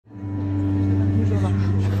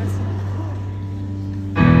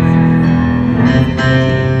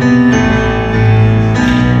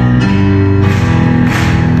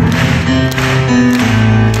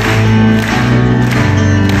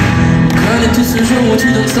Veux-tu ce jour où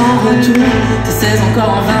tu donnes sans retour? T'essaies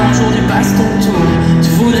encore en vain, aujourd'hui passe ton tour. Tu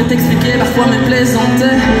voudrais t'expliquer, parfois même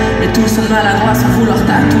plaisanter, mais tout sonne maladroit sans vouloir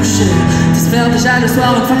t'attoucher. T'espères déjà le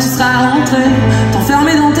soir une fois que tu seras rentré,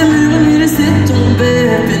 t'enfermer dans tes murs, lui laisser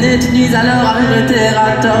tomber. Peiner tes nuits alors avec le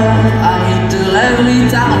terrator. Arrête de rêverie,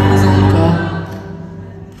 t'arrose encore.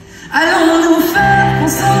 Allons-nous faire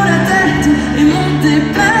prendre la tête et monter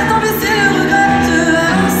pète, embêter le regret.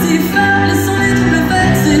 Allons s'y faire, laissons les troubles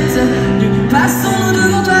faits, c'est nous passons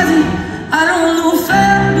devant toi dit. Allons-nous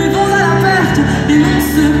faire, buvons à la perte et on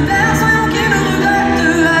se perd, soyons qui nous regrette.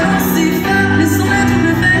 Allons s'y faire, laissons les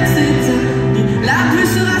troubles faits, c'est nous, la pluie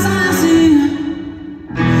sera sans merci.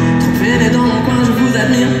 Trop peiné dans mon coin, je vous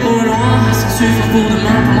admire au loin, sans suffire pour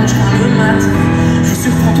demain pendant que je crains le matin. Je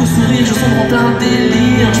surprends tout sourire, je sombre en plein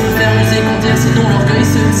délire. Je préfère musique en dire, sinon l'orgueil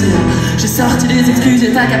se tire. J'ai sorti les excuses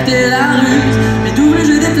et t'as capté la ruse. Mais double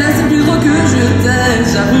je déplace, c'est plus gros que je t'aime.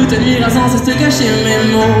 J'avoue te nuire à sans cesse te cacher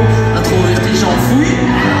mes mots. Introverti, j'en fouille.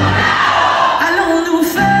 Allons-nous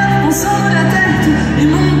faire ensemble la tête et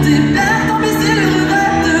monter perte, embêter le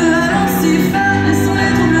regret. Allons s'y faire, laissons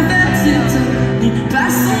les troubles faits, c'est nous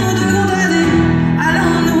passons devant toi dit.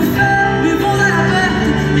 Allons-nous faire, buvons à la perte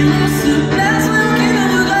et on se perd, soyons qui nous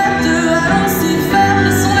regrette. Allons s'y faire,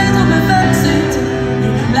 laissons les troubles faits, c'est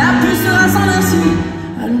nous, la pluie sera sans merci.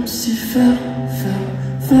 Allons s'y faire,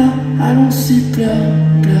 allons s'y pleure,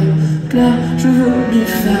 je veux m'y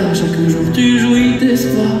faire. Chaque jour tu jouis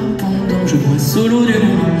d'espoir pendant que je bois solo du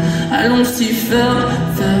noir. Allons s'y faire,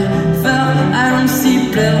 allons s'y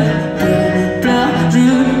pleure, je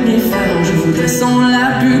veux m'y faire. Je voudrais sans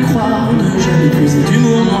la plus croire ne jamais poser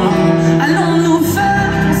d'humour noir.